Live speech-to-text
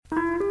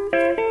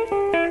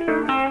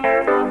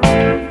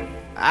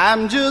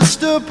I'm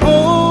just a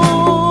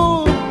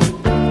poor,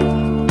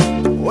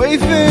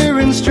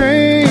 wayfaring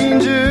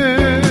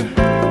stranger,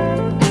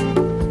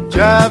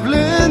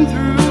 traveling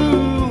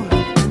through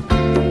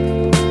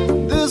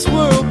this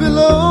world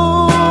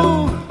below.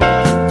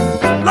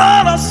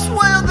 Lord, I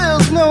swear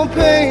there's no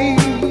pain,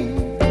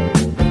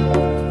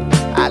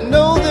 I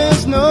know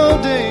there's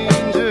no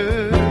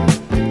danger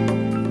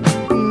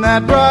in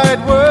that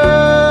bright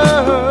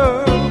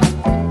world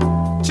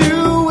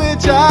to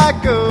which I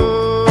go.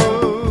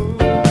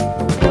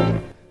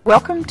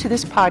 Welcome to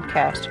this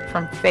podcast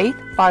from Faith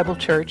Bible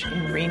Church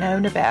in Reno,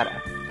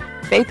 Nevada.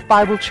 Faith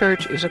Bible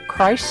Church is a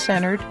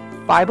Christ-centered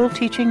Bible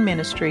teaching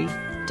ministry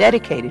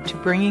dedicated to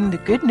bringing the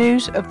good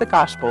news of the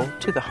gospel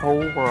to the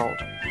whole world.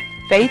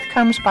 Faith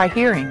comes by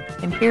hearing,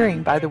 and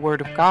hearing by the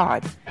Word of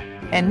God.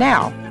 And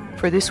now,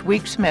 for this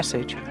week's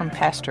message from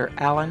Pastor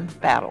Alan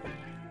Battle.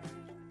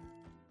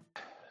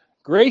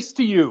 Grace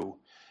to you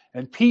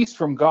and peace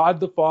from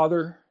God the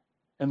Father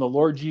and the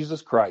Lord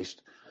Jesus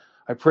Christ.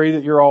 I pray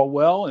that you're all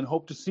well and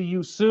hope to see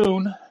you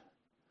soon.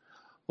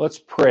 Let's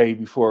pray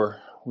before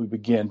we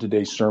begin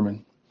today's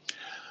sermon.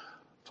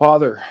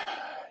 Father,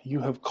 you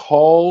have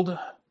called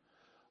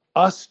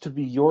us to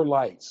be your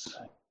lights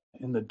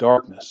in the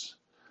darkness.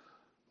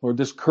 Lord,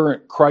 this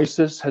current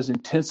crisis has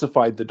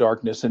intensified the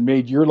darkness and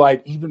made your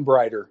light even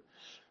brighter.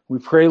 We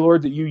pray,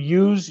 Lord, that you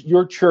use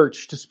your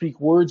church to speak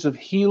words of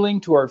healing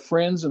to our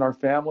friends and our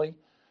family.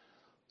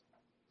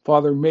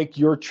 Father, make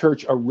your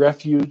church a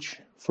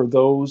refuge for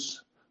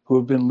those who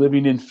have been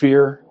living in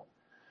fear.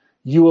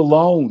 You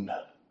alone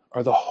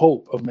are the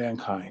hope of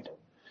mankind,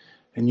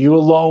 and you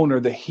alone are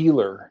the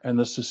healer and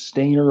the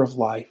sustainer of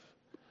life.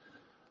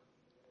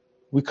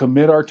 We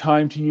commit our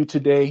time to you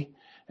today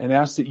and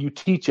ask that you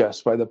teach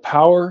us by the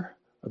power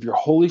of your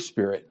Holy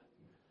Spirit.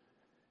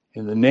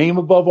 In the name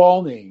above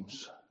all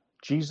names,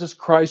 Jesus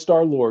Christ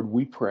our Lord,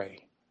 we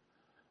pray.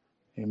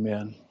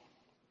 Amen.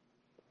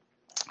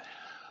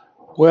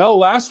 Well,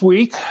 last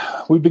week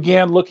we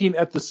began looking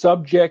at the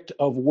subject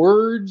of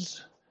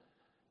words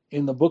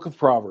in the book of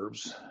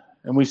Proverbs,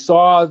 and we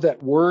saw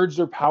that words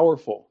are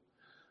powerful.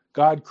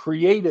 God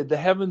created the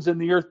heavens and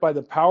the earth by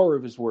the power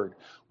of his word.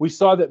 We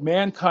saw that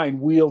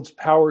mankind wields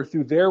power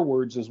through their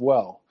words as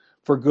well,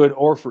 for good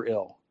or for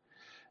ill.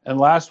 And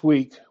last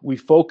week we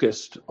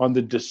focused on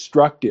the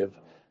destructive,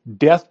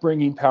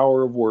 death-bringing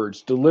power of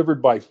words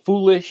delivered by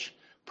foolish,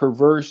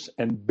 perverse,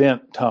 and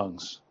bent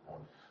tongues.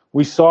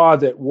 We saw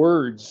that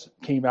words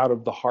came out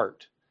of the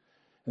heart.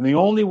 And the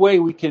only way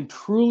we can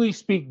truly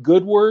speak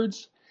good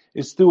words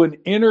is through an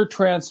inner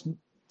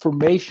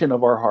transformation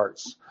of our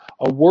hearts,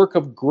 a work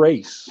of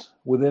grace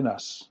within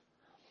us.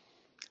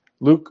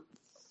 Luke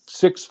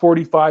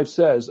 6:45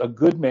 says, "A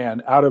good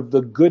man out of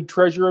the good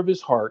treasure of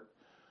his heart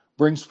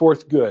brings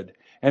forth good,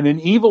 and an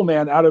evil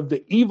man out of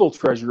the evil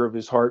treasure of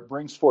his heart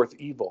brings forth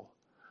evil.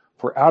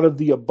 For out of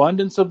the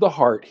abundance of the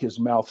heart his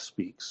mouth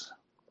speaks."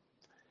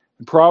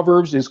 And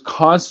Proverbs is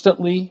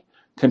constantly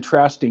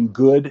contrasting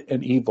good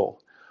and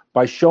evil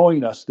by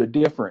showing us the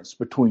difference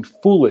between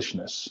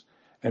foolishness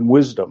and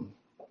wisdom.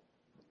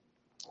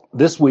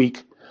 This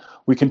week,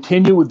 we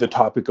continue with the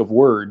topic of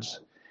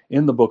words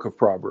in the book of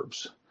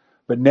Proverbs.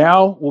 But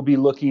now we'll be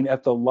looking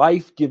at the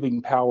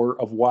life-giving power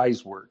of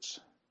wise words.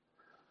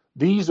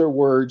 These are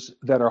words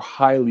that are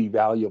highly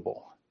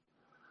valuable,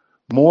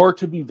 more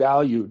to be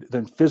valued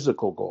than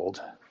physical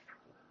gold.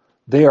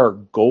 They are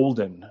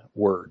golden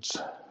words.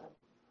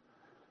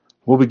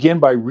 We'll begin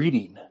by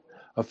reading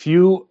a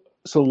few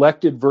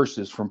selected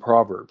verses from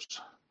Proverbs.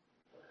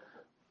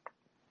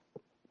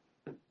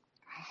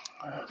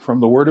 From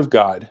the Word of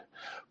God,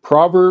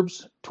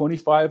 Proverbs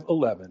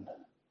 25:11.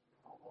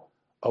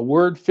 A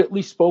word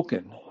fitly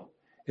spoken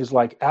is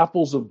like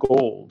apples of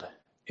gold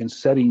in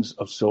settings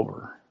of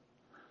silver.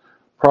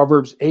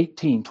 Proverbs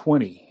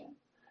 18:20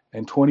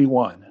 and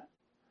 21.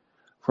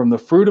 From the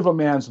fruit of a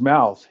man's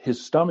mouth,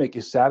 his stomach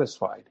is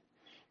satisfied.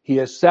 He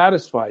is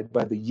satisfied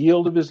by the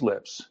yield of his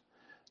lips.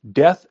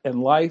 Death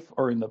and life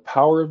are in the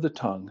power of the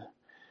tongue,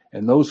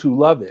 and those who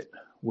love it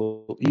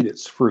will eat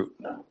its fruit.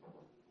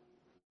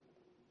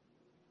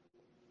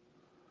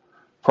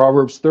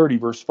 Proverbs 30,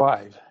 verse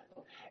 5.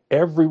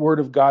 Every word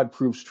of God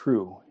proves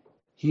true.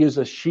 He is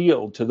a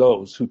shield to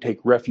those who take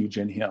refuge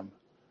in him.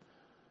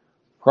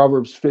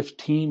 Proverbs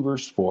 15,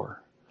 verse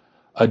 4.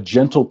 A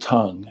gentle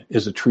tongue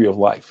is a tree of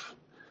life,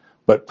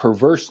 but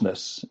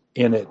perverseness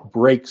in it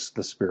breaks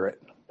the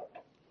spirit.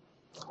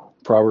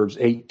 Proverbs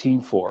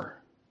 18:4.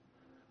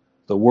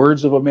 The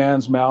words of a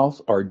man's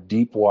mouth are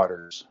deep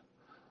waters.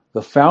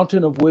 The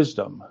fountain of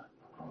wisdom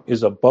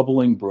is a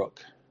bubbling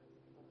brook.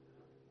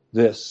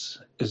 This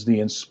is the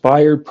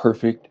inspired,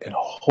 perfect, and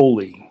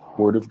holy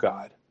word of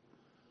God.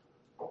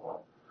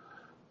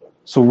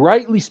 So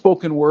rightly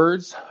spoken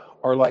words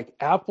are like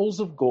apples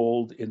of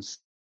gold in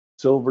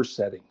silver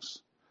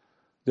settings.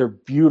 They're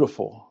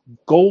beautiful,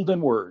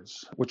 golden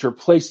words, which are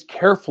placed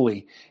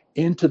carefully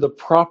into the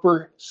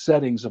proper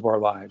settings of our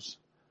lives.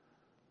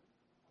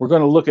 We're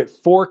going to look at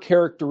 4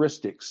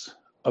 characteristics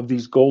of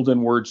these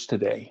golden words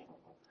today.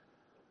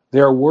 They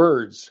are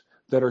words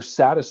that are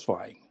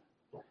satisfying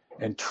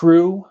and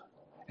true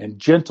and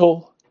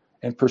gentle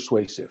and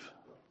persuasive.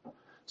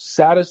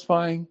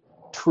 Satisfying,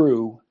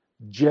 true,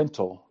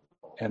 gentle,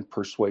 and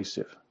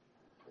persuasive.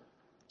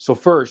 So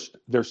first,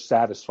 they're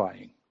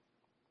satisfying.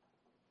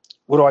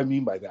 What do I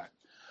mean by that?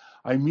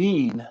 I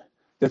mean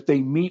that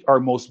they meet our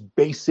most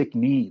basic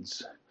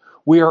needs.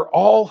 We are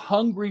all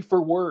hungry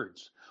for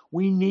words.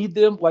 We need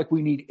them like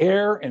we need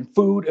air and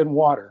food and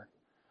water.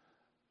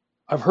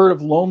 I've heard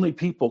of lonely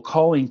people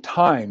calling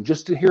time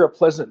just to hear a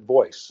pleasant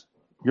voice.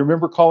 You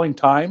remember calling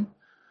time?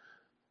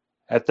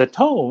 At the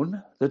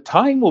tone, the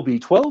time will be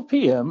 12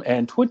 p.m.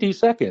 and 20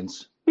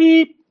 seconds.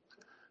 Beep.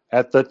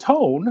 At the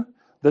tone,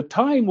 the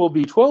time will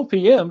be 12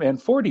 p.m.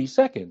 and 40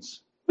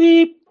 seconds.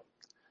 Beep.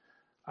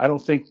 I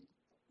don't think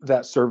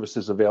that service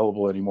is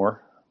available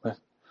anymore.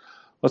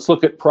 Let's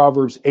look at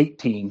Proverbs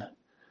 18,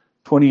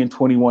 20 and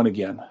 21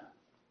 again.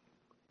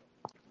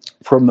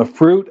 From the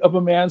fruit of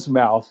a man's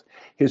mouth,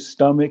 his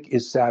stomach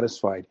is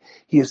satisfied.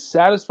 He is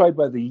satisfied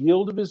by the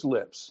yield of his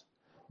lips.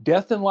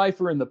 Death and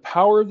life are in the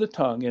power of the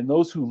tongue, and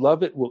those who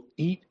love it will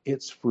eat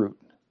its fruit.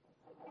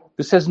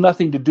 This has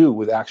nothing to do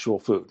with actual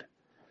food.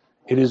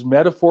 It is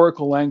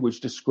metaphorical language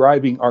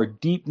describing our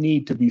deep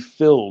need to be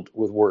filled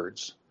with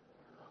words.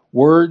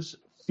 Words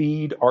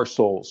feed our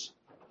souls.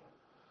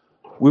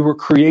 We were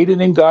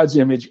created in God's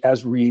image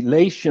as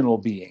relational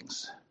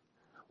beings.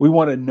 We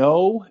want to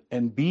know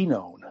and be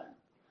known,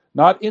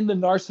 not in the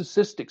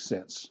narcissistic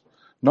sense.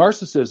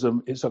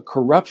 Narcissism is a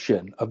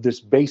corruption of this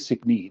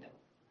basic need.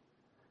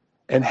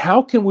 And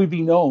how can we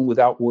be known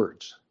without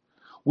words?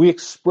 We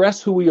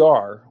express who we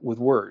are with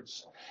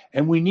words,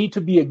 and we need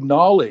to be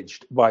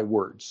acknowledged by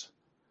words.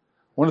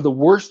 One of the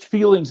worst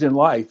feelings in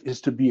life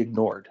is to be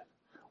ignored.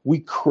 We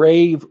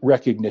crave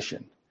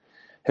recognition.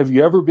 Have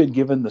you ever been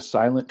given the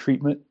silent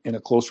treatment in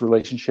a close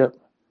relationship?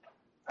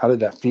 How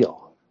did that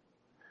feel?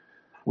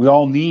 We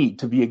all need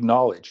to be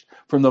acknowledged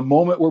from the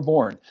moment we're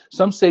born.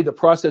 Some say the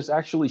process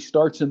actually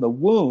starts in the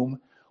womb,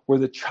 where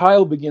the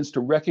child begins to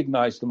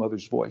recognize the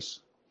mother's voice.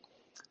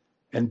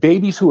 And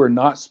babies who are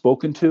not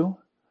spoken to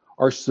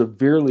are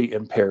severely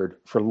impaired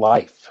for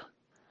life.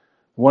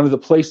 One of the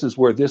places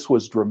where this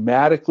was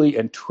dramatically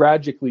and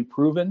tragically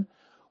proven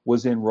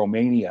was in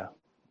Romania.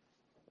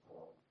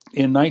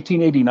 In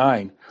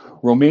 1989,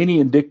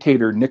 Romanian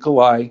dictator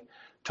Nicolae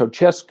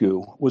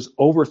Ceausescu was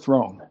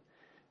overthrown,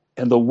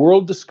 and the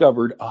world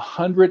discovered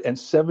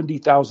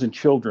 170,000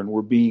 children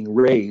were being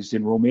raised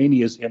in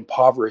Romania's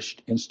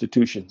impoverished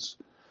institutions.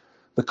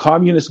 The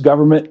communist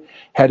government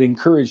had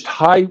encouraged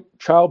high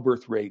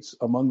childbirth rates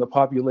among the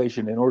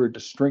population in order to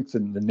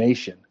strengthen the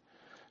nation.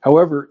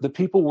 However, the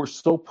people were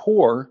so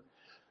poor,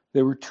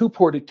 they were too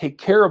poor to take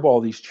care of all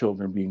these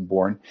children being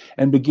born,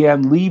 and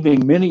began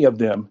leaving many of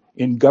them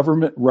in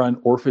government-run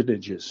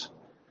orphanages,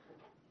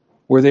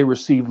 where they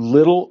received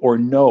little or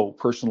no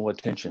personal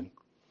attention.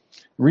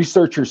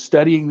 Researchers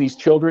studying these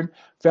children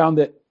found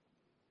that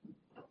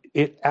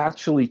it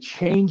actually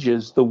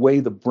changes the way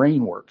the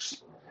brain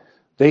works.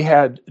 They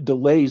had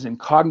delays in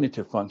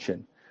cognitive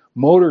function,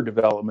 motor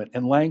development,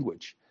 and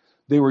language.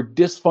 They were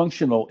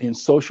dysfunctional in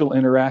social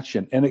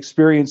interaction and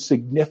experienced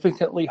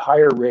significantly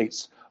higher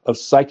rates of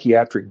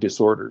psychiatric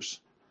disorders.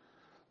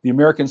 The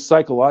American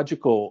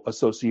Psychological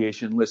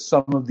Association lists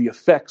some of the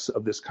effects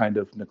of this kind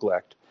of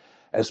neglect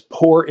as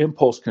poor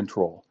impulse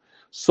control,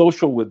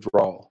 social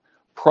withdrawal,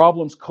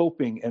 problems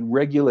coping and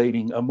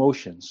regulating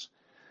emotions,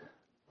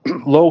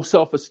 low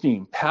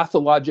self-esteem,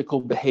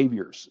 pathological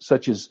behaviors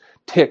such as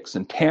tics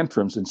and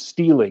tantrums and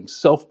stealing,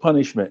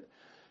 self-punishment,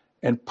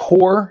 and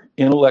poor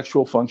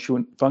intellectual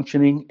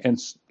functioning and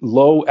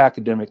low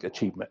academic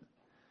achievement.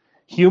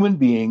 Human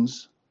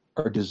beings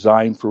are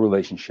designed for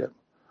relationship.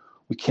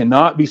 We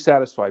cannot be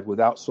satisfied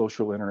without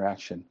social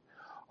interaction.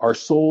 Our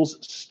souls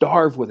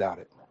starve without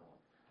it.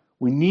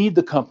 We need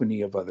the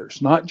company of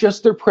others, not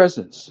just their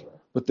presence,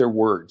 but their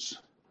words.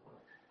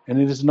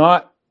 And it is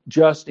not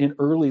just in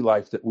early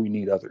life that we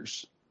need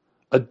others.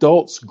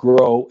 Adults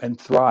grow and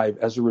thrive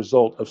as a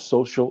result of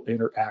social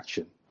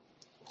interaction.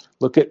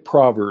 Look at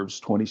Proverbs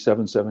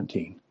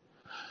 27:17.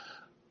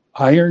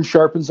 Iron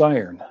sharpens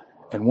iron,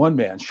 and one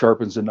man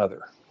sharpens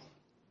another.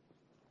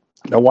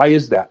 Now, why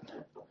is that?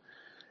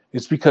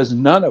 It's because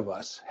none of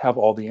us have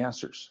all the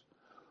answers.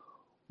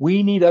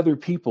 We need other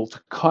people to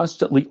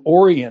constantly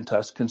orient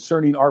us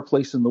concerning our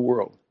place in the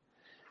world.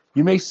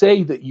 You may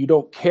say that you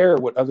don't care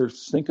what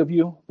others think of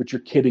you, but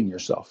you're kidding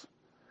yourself.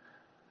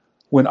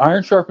 When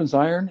iron sharpens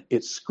iron,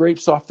 it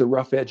scrapes off the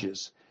rough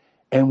edges,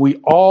 and we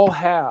all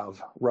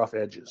have rough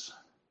edges.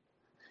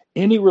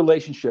 Any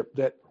relationship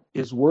that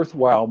is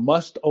worthwhile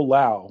must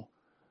allow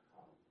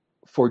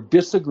for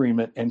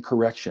disagreement and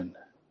correction.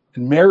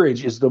 And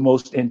marriage is the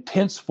most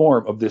intense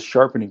form of this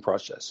sharpening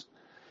process.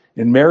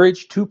 In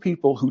marriage, two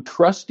people who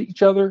trust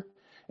each other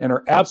and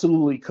are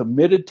absolutely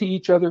committed to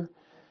each other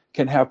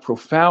can have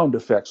profound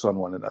effects on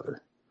one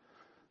another.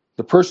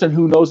 The person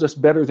who knows us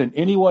better than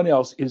anyone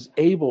else is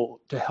able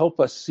to help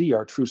us see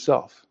our true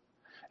self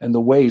and the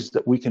ways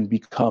that we can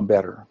become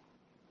better.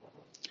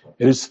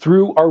 It is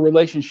through our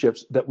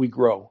relationships that we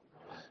grow.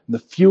 The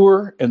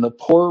fewer and the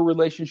poorer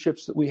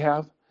relationships that we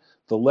have,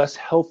 the less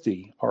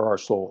healthy are our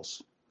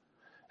souls.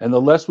 And the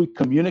less we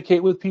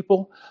communicate with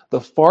people, the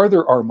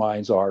farther our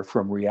minds are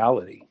from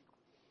reality.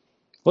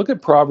 Look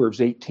at Proverbs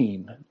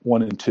 18,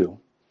 1 and 2.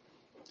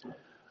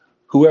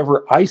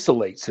 Whoever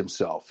isolates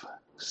himself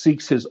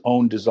seeks his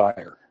own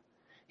desire.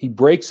 He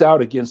breaks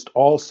out against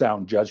all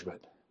sound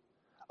judgment.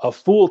 A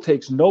fool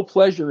takes no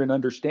pleasure in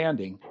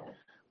understanding,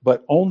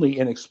 but only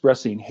in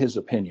expressing his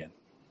opinion.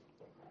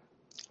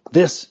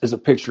 This is a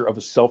picture of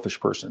a selfish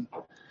person.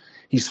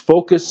 He's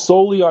focused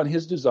solely on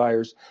his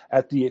desires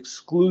at the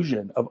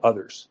exclusion of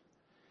others.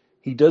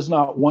 He does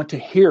not want to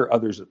hear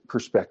others'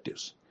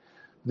 perspectives.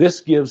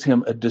 This gives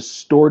him a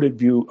distorted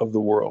view of the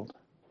world.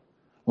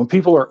 When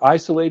people are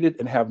isolated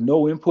and have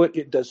no input,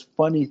 it does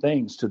funny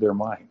things to their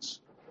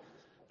minds.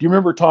 Do you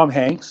remember Tom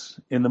Hanks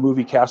in the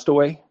movie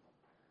Castaway?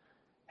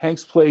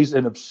 Hanks plays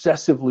an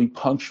obsessively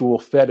punctual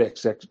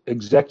FedEx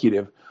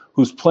executive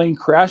whose plane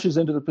crashes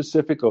into the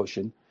Pacific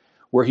Ocean,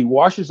 where he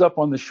washes up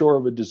on the shore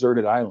of a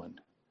deserted island.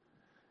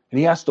 And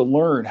he has to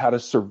learn how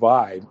to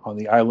survive on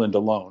the island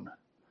alone.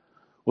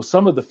 Well,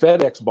 some of the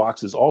FedEx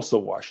boxes also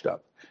washed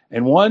up,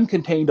 and one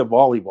contained a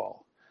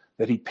volleyball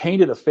that he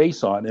painted a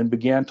face on and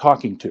began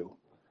talking to.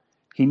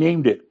 He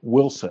named it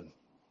Wilson.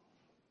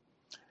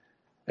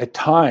 At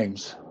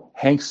times,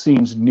 Hank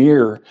seems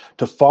near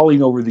to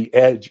falling over the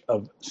edge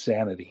of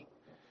sanity.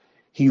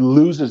 He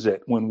loses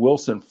it when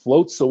Wilson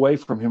floats away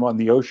from him on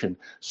the ocean,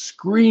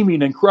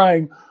 screaming and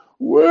crying,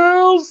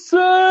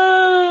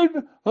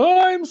 "Wilson,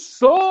 I'm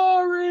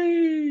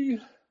sorry."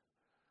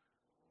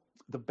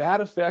 The bad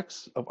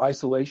effects of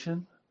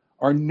isolation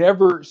are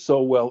never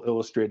so well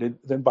illustrated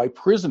than by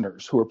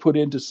prisoners who are put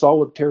into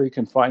solitary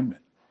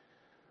confinement.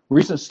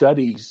 Recent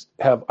studies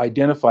have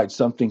identified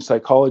something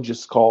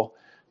psychologists call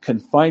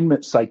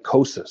confinement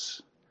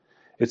psychosis.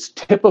 It's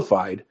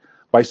typified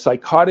by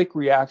psychotic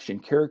reaction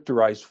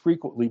characterized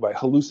frequently by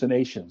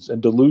hallucinations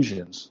and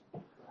delusions.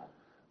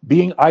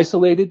 Being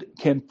isolated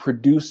can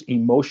produce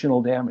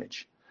emotional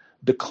damage,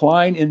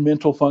 decline in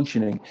mental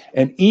functioning,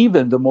 and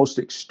even the most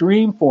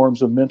extreme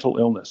forms of mental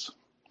illness.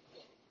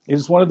 It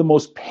is one of the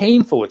most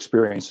painful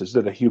experiences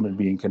that a human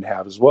being can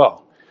have as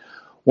well.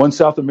 One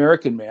South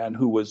American man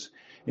who was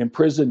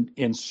imprisoned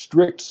in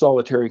strict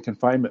solitary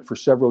confinement for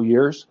several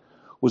years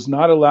was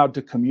not allowed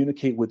to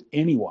communicate with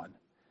anyone.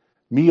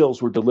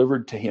 Meals were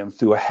delivered to him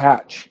through a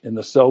hatch in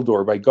the cell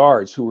door by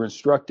guards who were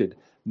instructed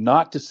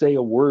not to say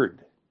a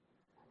word.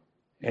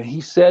 And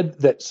he said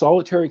that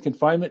solitary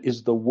confinement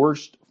is the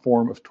worst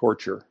form of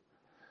torture,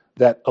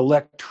 that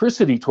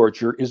electricity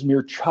torture is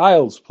mere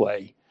child's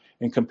play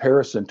in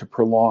comparison to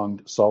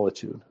prolonged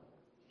solitude.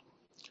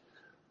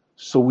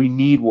 So we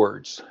need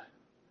words,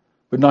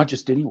 but not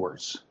just any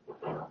words.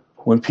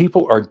 When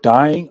people are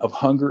dying of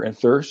hunger and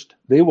thirst,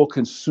 they will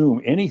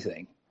consume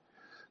anything.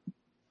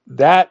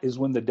 That is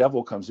when the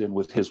devil comes in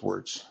with his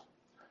words.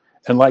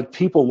 And like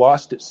people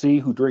lost at sea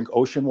who drink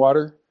ocean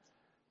water,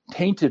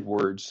 tainted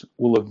words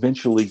will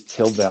eventually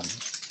kill them.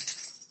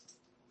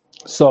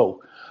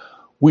 So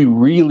we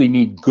really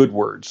need good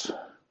words.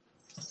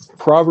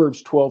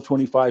 Proverbs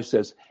 12:25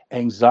 says,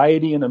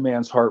 "Anxiety in a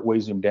man's heart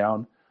weighs him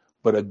down,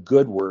 but a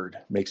good word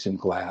makes him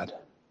glad."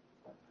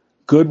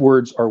 Good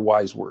words are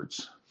wise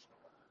words.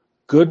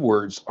 Good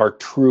words are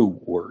true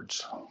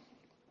words.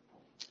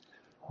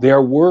 They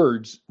are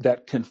words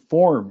that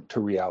conform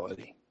to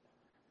reality.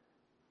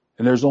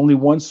 And there's only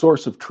one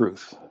source of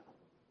truth,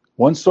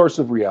 one source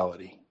of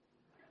reality.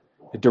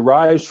 It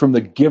derives from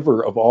the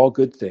giver of all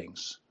good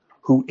things,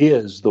 who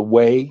is the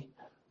way,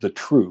 the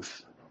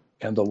truth,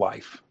 and the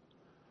life.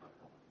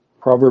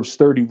 Proverbs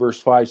 30, verse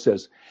 5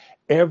 says,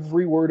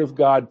 "Every word of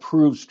God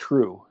proves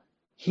true.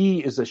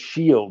 He is a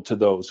shield to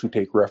those who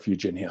take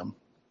refuge in him."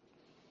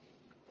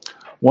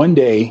 One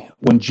day,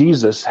 when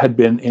Jesus had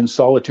been in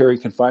solitary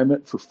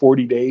confinement for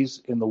 40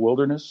 days in the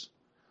wilderness,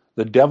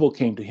 the devil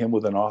came to him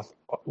with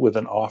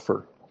an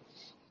offer.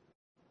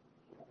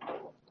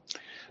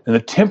 And the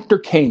tempter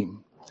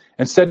came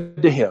and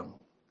said to him,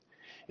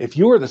 "If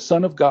you are the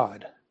Son of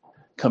God,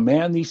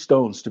 command these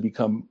stones to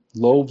become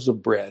loaves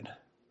of bread."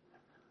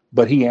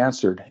 But he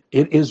answered,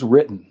 "It is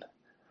written,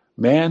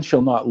 man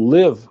shall not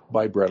live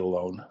by bread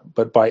alone,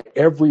 but by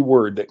every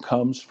word that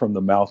comes from the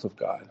mouth of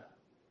God."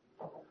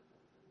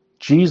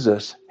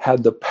 Jesus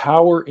had the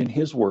power in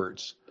his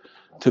words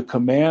to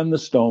command the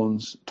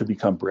stones to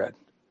become bread,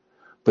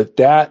 but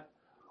that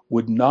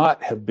would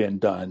not have been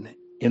done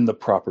in the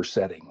proper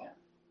setting.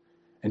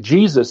 And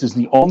Jesus is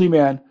the only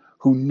man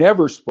who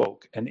never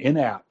spoke an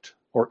inapt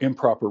or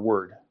improper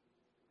word.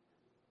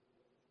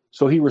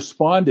 So he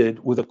responded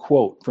with a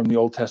quote from the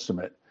Old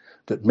Testament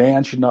that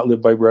man should not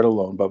live by bread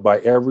alone, but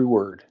by every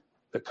word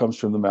that comes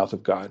from the mouth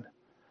of God.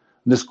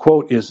 And this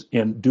quote is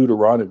in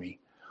Deuteronomy,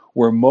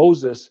 where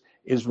Moses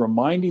is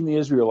reminding the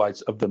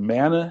Israelites of the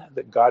manna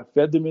that God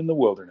fed them in the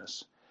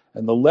wilderness.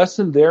 And the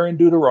lesson there in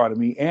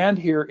Deuteronomy and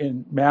here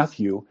in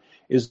Matthew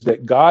is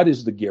that God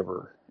is the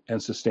giver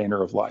and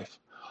sustainer of life.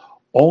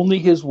 Only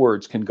his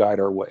words can guide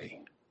our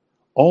way.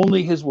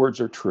 Only his words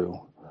are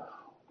true.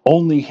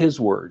 Only his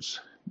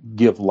words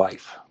give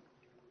life.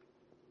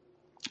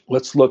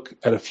 let's look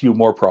at a few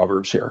more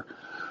Proverbs here.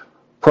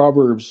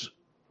 Proverbs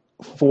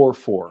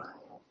 4:4.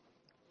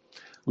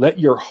 Let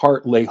your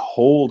heart lay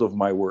hold of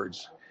my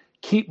words.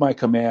 Keep my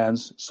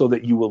commands so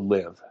that you will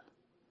live.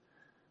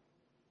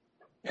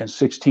 And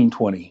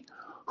 16:20.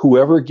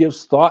 Whoever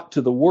gives thought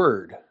to the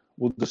word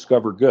will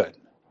discover good.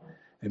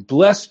 And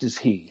blessed is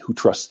he who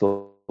trusts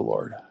the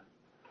Lord.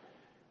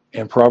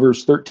 And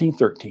Proverbs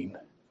 13:13.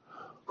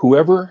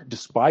 Whoever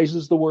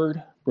despises the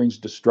word brings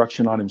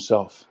destruction on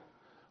himself,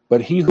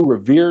 but he who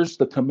reveres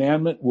the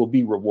commandment will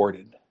be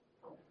rewarded.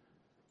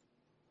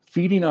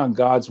 Feeding on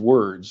God's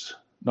words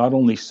not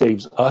only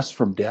saves us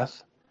from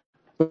death,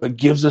 but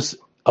gives us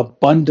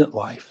abundant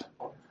life.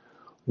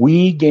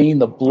 We gain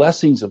the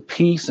blessings of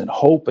peace and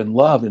hope and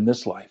love in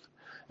this life,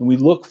 and we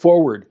look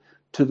forward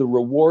to the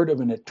reward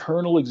of an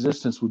eternal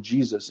existence with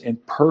Jesus in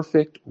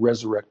perfect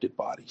resurrected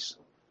bodies.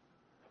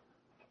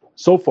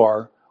 So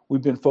far,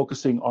 we've been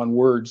focusing on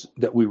words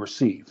that we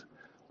receive,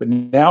 but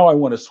now I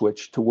want to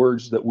switch to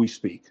words that we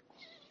speak.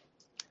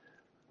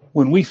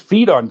 When we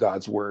feed on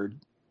God's word,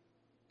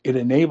 it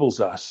enables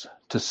us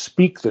to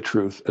speak the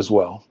truth as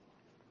well.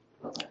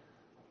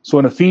 So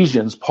in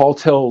Ephesians, Paul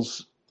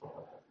tells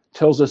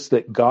us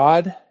that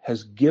God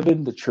has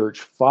given the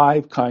church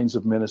 5 kinds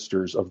of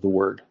ministers of the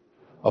word: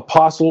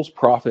 apostles,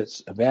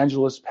 prophets,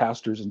 evangelists,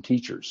 pastors, and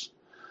teachers,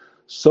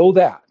 so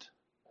that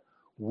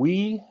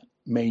we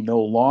may no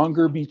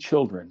longer be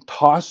children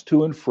tossed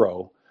to and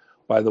fro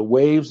by the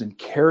waves and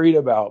carried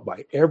about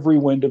by every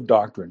wind of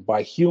doctrine,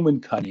 by human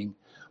cunning,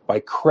 by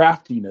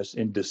craftiness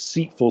in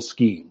deceitful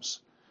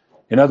schemes.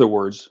 In other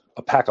words,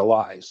 a pack of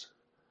lies.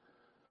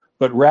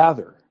 But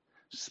rather,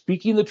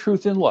 speaking the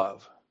truth in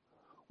love,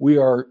 we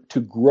are to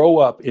grow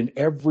up in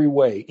every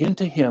way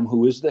into him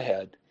who is the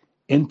head,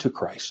 into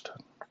Christ.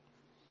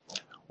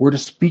 We're to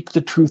speak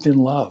the truth in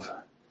love.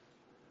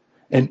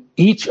 And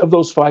each of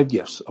those 5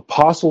 gifts,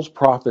 apostles,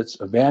 prophets,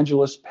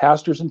 evangelists,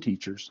 pastors, and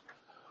teachers,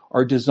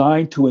 are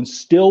designed to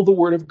instill the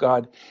word of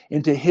God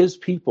into his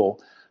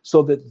people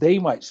so that they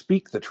might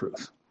speak the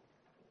truth.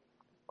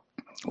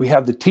 We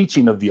have the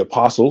teaching of the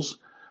apostles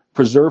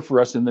preserved for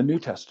us in the New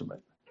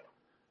Testament.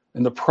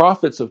 And the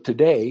prophets of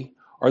today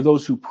are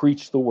those who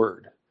preach the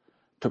word.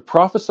 To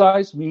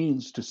prophesy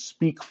means to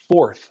speak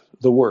forth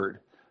the word,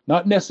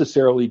 not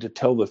necessarily to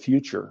tell the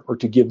future or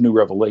to give new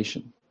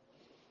revelation.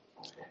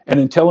 And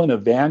until an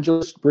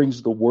evangelist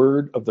brings the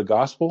word of the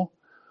gospel,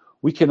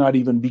 we cannot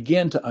even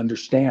begin to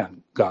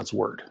understand God's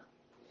word.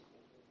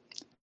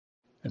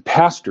 And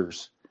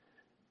pastors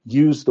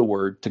use the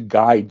word to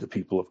guide the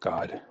people of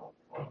God,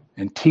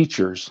 and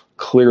teachers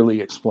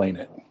clearly explain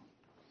it.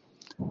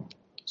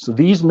 So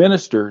these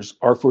ministers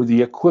are for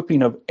the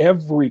equipping of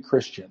every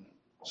Christian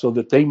so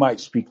that they might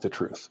speak the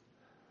truth.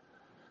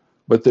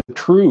 But the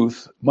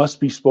truth must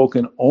be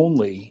spoken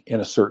only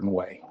in a certain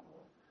way.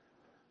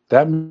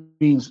 That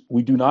means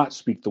we do not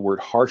speak the word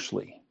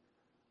harshly,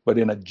 but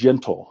in a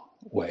gentle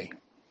way.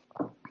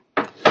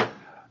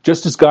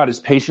 Just as God is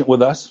patient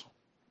with us,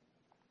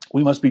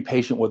 we must be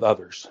patient with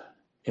others.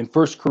 In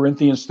 1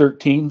 Corinthians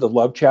 13, the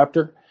love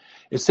chapter,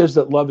 it says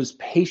that love is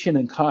patient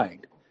and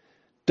kind,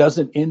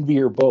 doesn't envy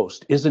or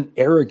boast, isn't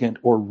arrogant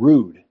or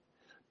rude,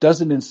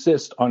 doesn't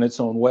insist on its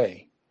own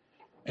way,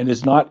 and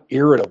is not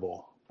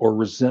irritable or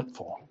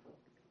resentful.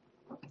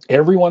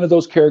 Every one of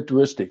those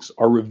characteristics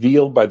are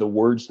revealed by the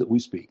words that we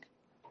speak.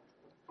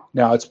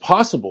 Now, it's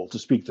possible to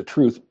speak the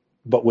truth,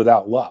 but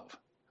without love.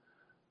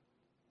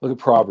 Look at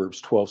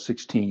Proverbs 12,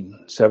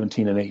 16,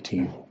 17, and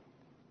 18.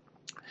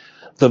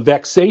 The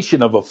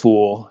vexation of a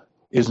fool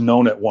is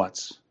known at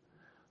once,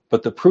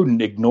 but the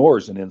prudent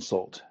ignores an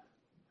insult.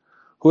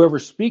 Whoever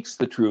speaks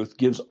the truth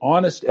gives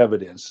honest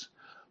evidence,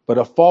 but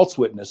a false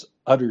witness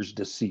utters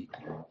deceit.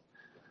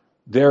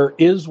 There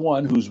is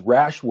one whose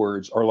rash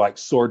words are like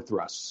sword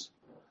thrusts,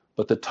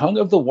 but the tongue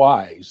of the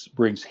wise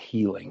brings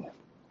healing.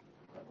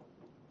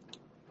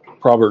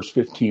 Proverbs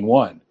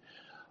 15:1.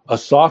 A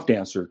soft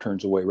answer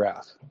turns away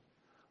wrath,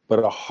 but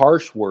a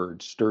harsh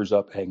word stirs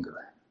up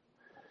anger.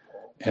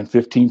 And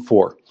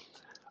 15:4.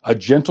 A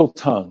gentle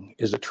tongue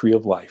is a tree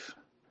of life,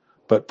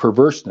 but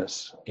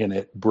perverseness in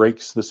it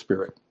breaks the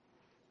spirit.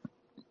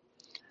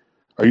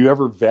 Are you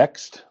ever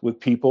vexed with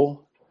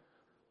people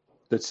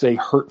that say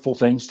hurtful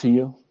things to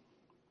you?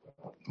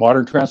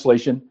 Modern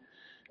translation,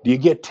 do you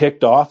get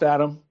ticked off at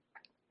them?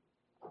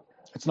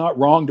 It's not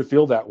wrong to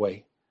feel that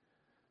way.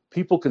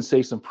 People can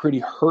say some pretty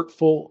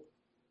hurtful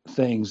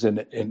things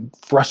and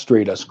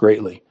frustrate us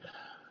greatly.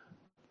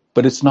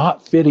 But it's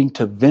not fitting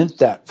to vent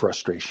that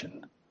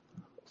frustration.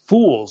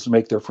 Fools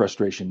make their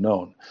frustration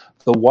known.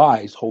 The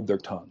wise hold their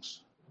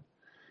tongues.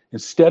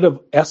 Instead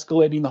of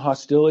escalating the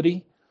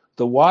hostility,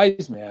 the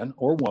wise man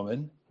or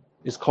woman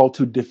is called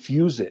to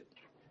diffuse it.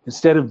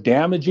 Instead of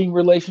damaging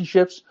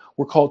relationships,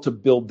 we're called to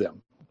build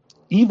them,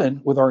 even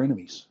with our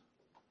enemies.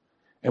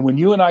 And when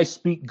you and I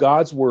speak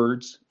God's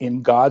words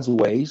in God's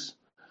ways,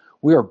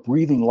 we are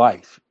breathing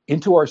life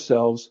into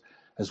ourselves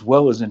as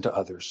well as into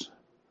others.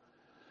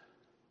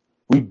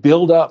 We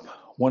build up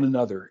one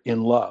another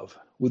in love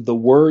with the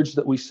words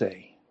that we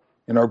say.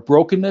 In our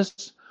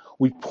brokenness,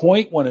 We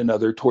point one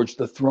another towards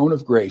the throne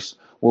of grace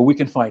where we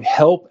can find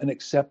help and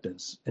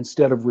acceptance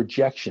instead of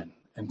rejection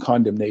and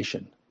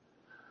condemnation.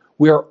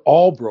 We are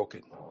all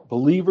broken,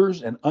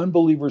 believers and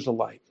unbelievers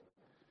alike.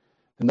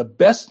 And the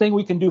best thing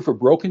we can do for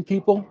broken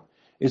people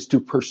is to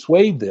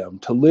persuade them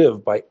to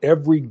live by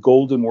every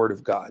golden word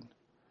of God.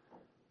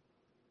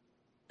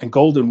 And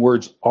golden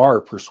words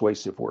are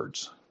persuasive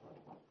words.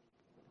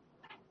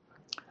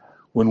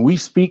 When we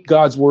speak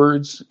God's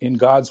words in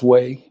God's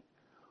way,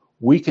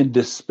 we can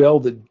dispel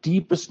the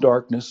deepest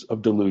darkness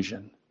of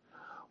delusion.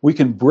 We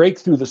can break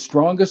through the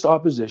strongest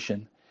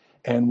opposition,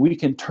 and we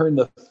can turn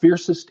the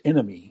fiercest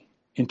enemy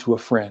into a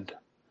friend.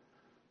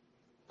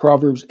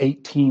 Proverbs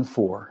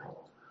 18:4.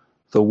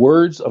 The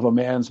words of a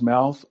man's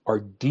mouth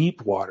are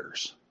deep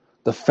waters.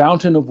 The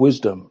fountain of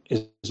wisdom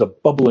is a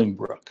bubbling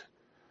brook.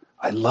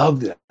 I love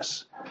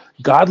this.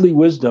 Godly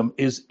wisdom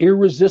is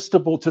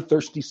irresistible to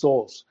thirsty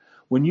souls.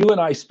 When you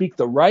and I speak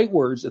the right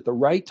words at the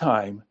right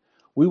time,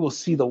 we will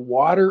see the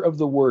water of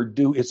the word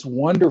do its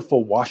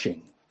wonderful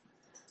washing.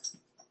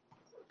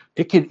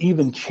 It can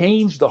even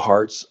change the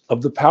hearts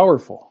of the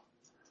powerful.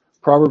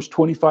 Proverbs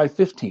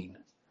 25:15.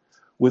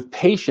 With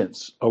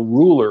patience, a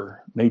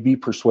ruler may be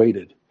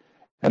persuaded,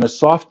 and a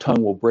soft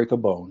tongue will break a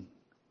bone.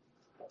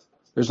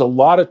 There's a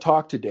lot of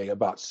talk today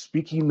about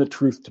speaking the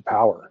truth to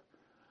power,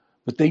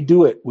 but they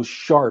do it with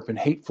sharp and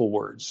hateful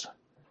words.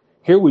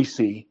 Here we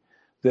see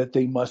that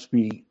they must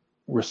be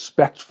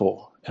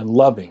respectful and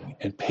loving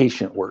and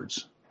patient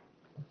words.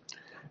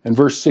 In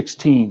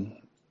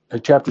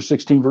chapter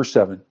 16, verse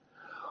 7,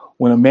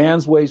 when a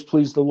man's ways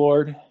please the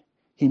Lord,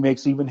 he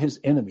makes even his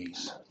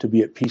enemies to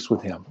be at peace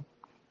with him.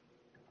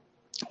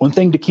 One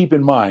thing to keep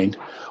in mind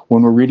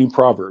when we're reading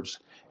Proverbs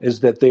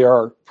is that they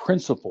are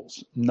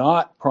principles,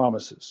 not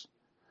promises.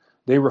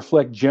 They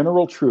reflect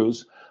general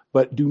truths,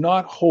 but do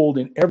not hold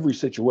in every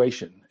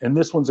situation. And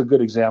this one's a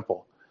good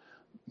example.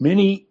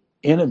 Many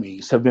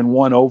enemies have been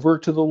won over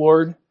to the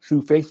Lord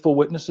through faithful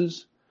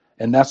witnesses,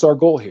 and that's our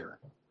goal here.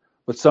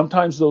 But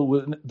sometimes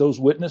those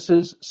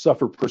witnesses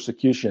suffer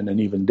persecution and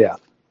even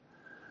death.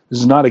 This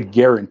is not a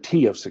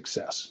guarantee of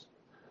success.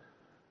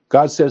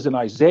 God says in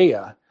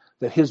Isaiah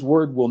that his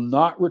word will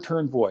not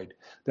return void.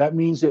 That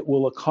means it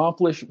will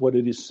accomplish what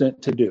it is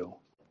sent to do.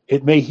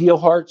 It may heal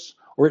hearts,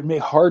 or it may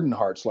harden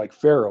hearts like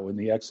Pharaoh in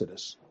the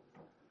Exodus.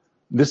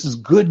 This is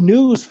good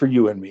news for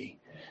you and me.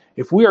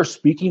 If we are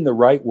speaking the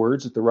right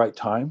words at the right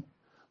time,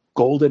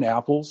 golden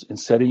apples in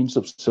settings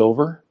of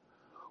silver,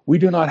 we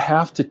do not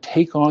have to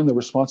take on the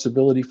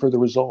responsibility for the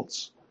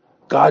results.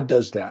 God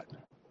does that.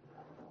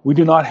 We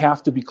do not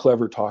have to be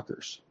clever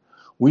talkers.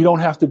 We don't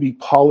have to be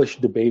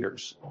polished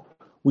debaters.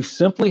 We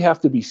simply have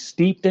to be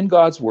steeped in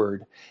God's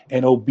word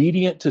and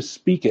obedient to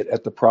speak it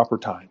at the proper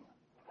time.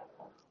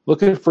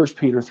 Look at 1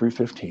 Peter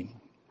 3:15.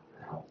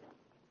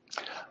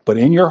 But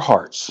in your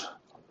hearts,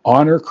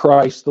 honor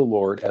Christ the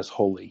Lord as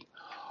holy,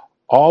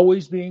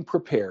 always being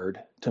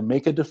prepared to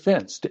make a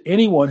defense to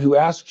anyone who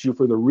asks you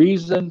for the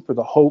reason for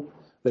the hope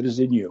that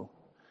is in you.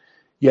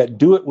 Yet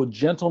do it with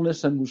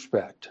gentleness and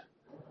respect.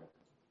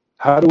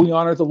 How do we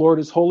honor the Lord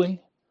as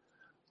holy?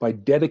 By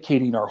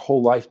dedicating our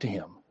whole life to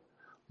him,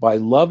 by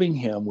loving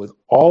him with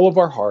all of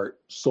our heart,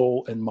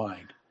 soul, and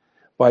mind,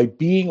 by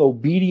being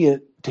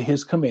obedient to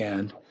his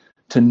command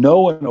to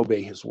know and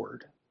obey his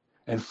word,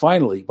 and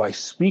finally, by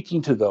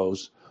speaking to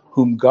those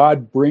whom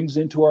God brings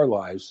into our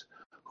lives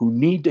who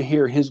need to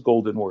hear his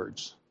golden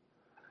words.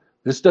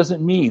 This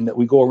doesn't mean that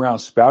we go around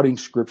spouting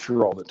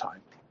scripture all the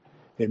time.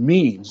 It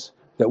means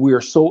that we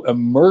are so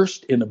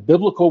immersed in a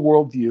biblical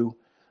worldview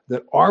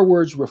that our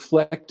words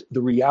reflect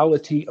the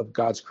reality of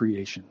God's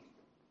creation.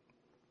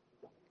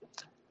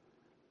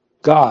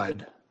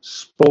 God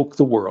spoke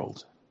the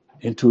world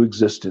into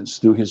existence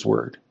through his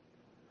word.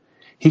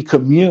 He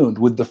communed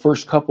with the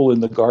first couple in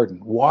the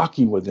garden,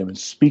 walking with them and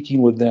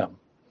speaking with them.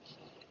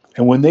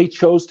 And when they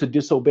chose to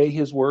disobey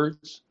his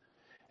words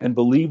and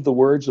believe the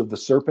words of the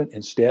serpent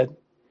instead,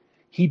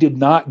 he did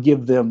not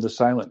give them the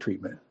silent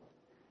treatment.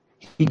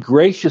 He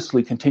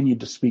graciously continued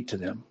to speak to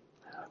them,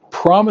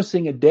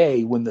 promising a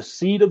day when the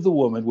seed of the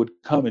woman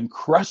would come and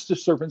crush the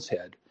serpent's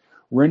head,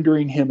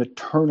 rendering him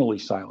eternally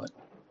silent.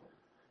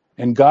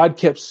 And God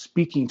kept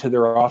speaking to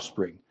their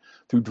offspring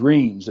through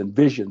dreams and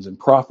visions and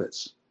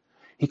prophets.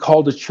 He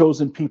called a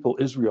chosen people,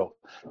 Israel,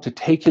 to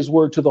take his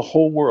word to the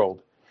whole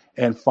world.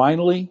 And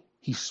finally,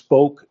 he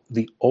spoke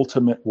the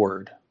ultimate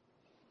word.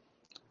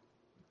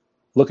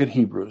 Look at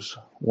Hebrews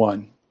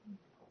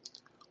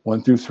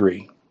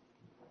 1:1-3.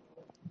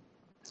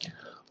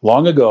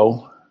 Long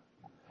ago,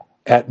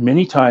 at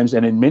many times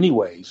and in many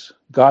ways,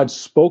 God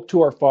spoke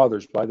to our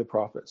fathers by the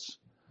prophets.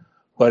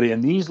 But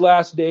in these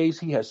last days,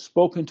 he has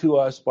spoken to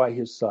us by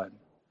his Son,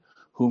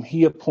 whom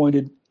he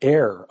appointed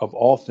heir of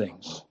all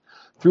things,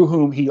 through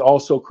whom he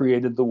also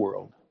created the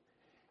world.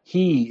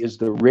 He is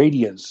the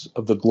radiance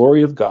of the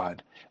glory of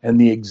God and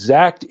the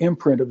exact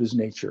imprint of his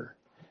nature,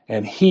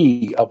 and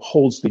he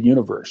upholds the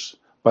universe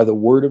by the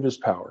word of his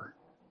power.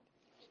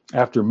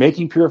 After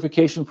making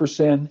purification for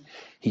sin,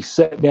 he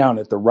sat down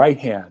at the right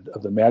hand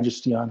of the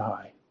Majesty on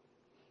high.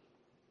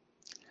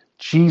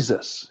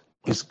 Jesus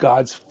is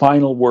God's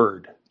final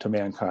word to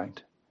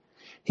mankind.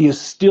 He is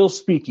still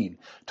speaking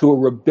to a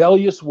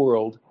rebellious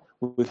world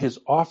with his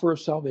offer of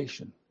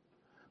salvation.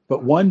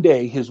 But one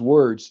day his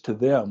words to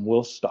them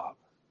will stop.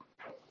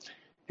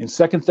 In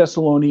 2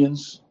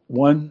 Thessalonians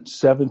 1,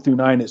 7 through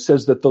 9, it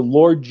says that the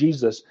Lord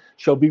Jesus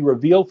shall be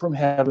revealed from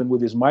heaven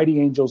with his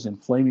mighty angels in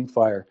flaming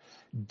fire,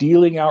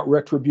 dealing out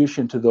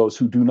retribution to those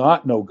who do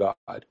not know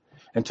God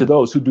and to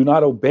those who do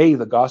not obey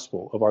the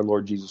gospel of our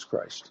Lord Jesus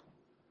Christ.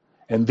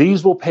 And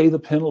these will pay the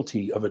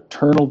penalty of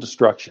eternal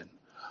destruction,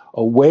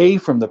 away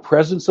from the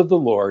presence of the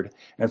Lord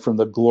and from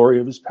the glory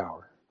of his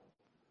power.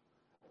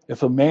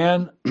 If a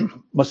man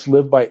must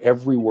live by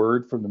every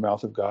word from the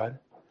mouth of God,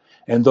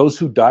 and those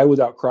who die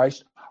without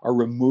Christ are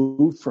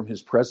removed from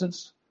his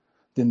presence,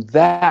 then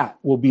that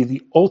will be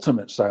the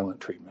ultimate silent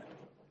treatment,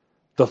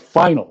 the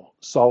final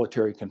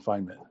solitary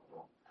confinement.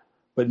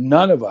 But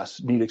none of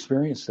us need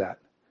experience that.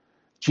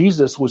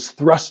 Jesus was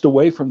thrust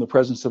away from the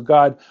presence of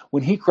God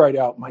when he cried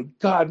out, my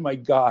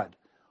God,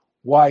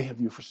 why have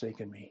you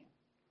forsaken me?"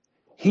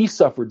 He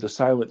suffered the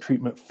silent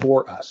treatment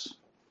for us.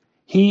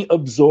 He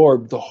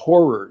absorbed the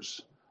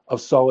horrors of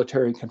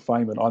solitary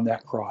confinement on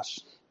that cross.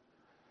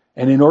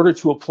 And in order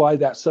to apply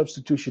that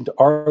substitution to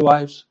our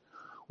lives,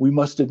 we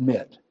must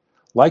admit,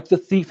 like the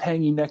thief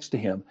hanging next to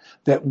him,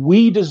 that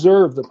we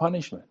deserve the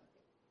punishment.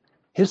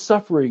 His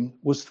suffering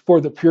was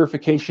for the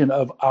purification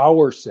of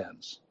our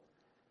sins.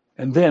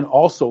 And then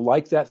also,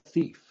 like that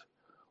thief,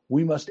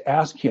 we must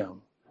ask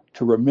him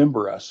to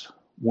remember us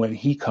when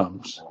he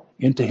comes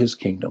into his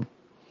kingdom.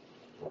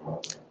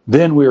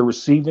 Then we are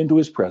received into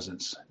his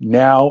presence,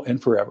 now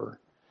and forever,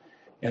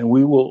 and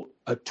we will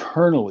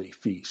eternally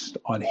feast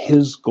on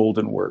his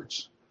golden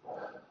words.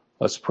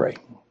 Let's pray.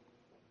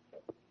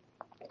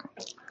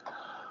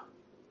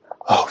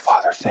 Oh,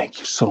 Father, thank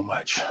you so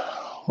much.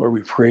 Lord,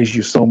 we praise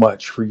you so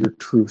much for your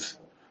truth,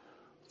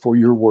 for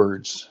your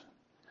words.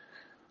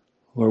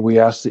 Lord, we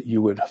ask that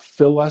you would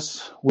fill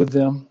us with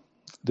them,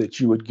 that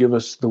you would give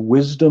us the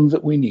wisdom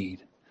that we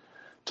need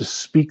to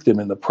speak them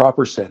in the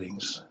proper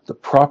settings, the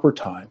proper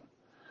time.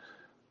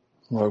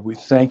 Lord, we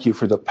thank you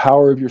for the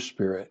power of your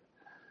Spirit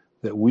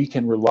that we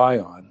can rely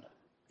on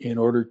in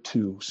order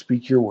to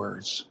speak your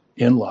words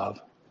in love.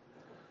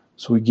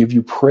 So we give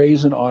you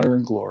praise and honor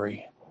and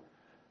glory,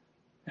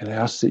 and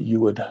ask that you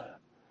would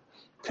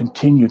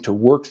continue to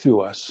work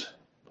through us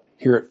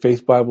here at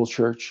Faith Bible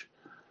Church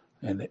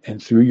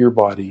and through your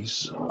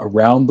bodies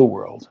around the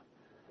world.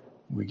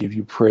 We give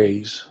you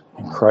praise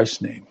in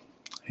Christ's name.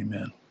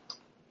 Amen.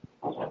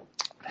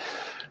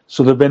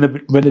 So the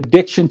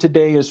benediction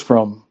today is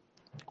from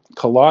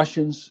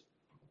Colossians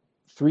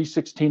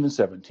 3:16 and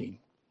 17.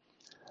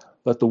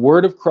 Let the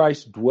word of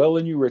Christ dwell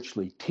in you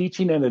richly,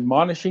 teaching and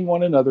admonishing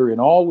one another in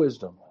all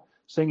wisdom,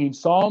 singing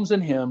psalms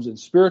and hymns and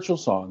spiritual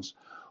songs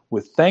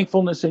with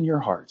thankfulness in your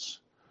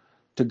hearts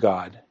to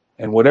God.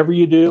 And whatever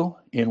you do,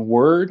 in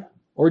word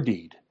or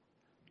deed,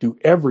 do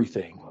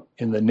everything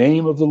in the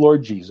name of the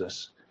Lord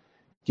Jesus,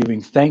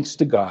 giving thanks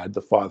to God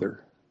the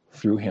Father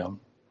through him.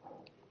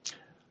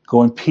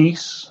 Go in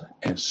peace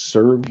and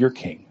serve your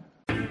King.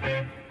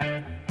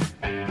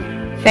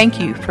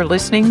 Thank you for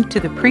listening to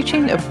the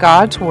preaching of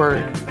God's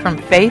Word from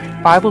Faith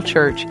Bible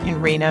Church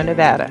in Reno,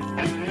 Nevada.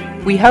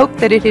 We hope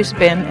that it has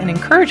been an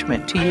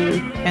encouragement to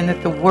you and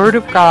that the Word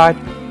of God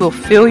will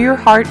fill your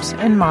hearts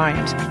and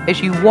minds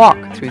as you walk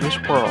through this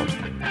world.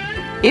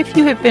 If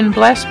you have been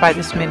blessed by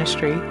this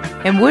ministry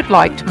and would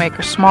like to make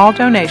a small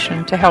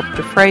donation to help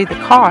defray the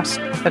cost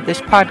of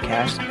this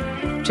podcast,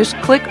 just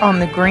click on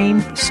the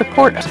green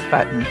Support Us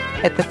button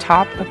at the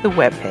top of the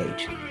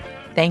webpage.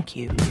 Thank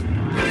you.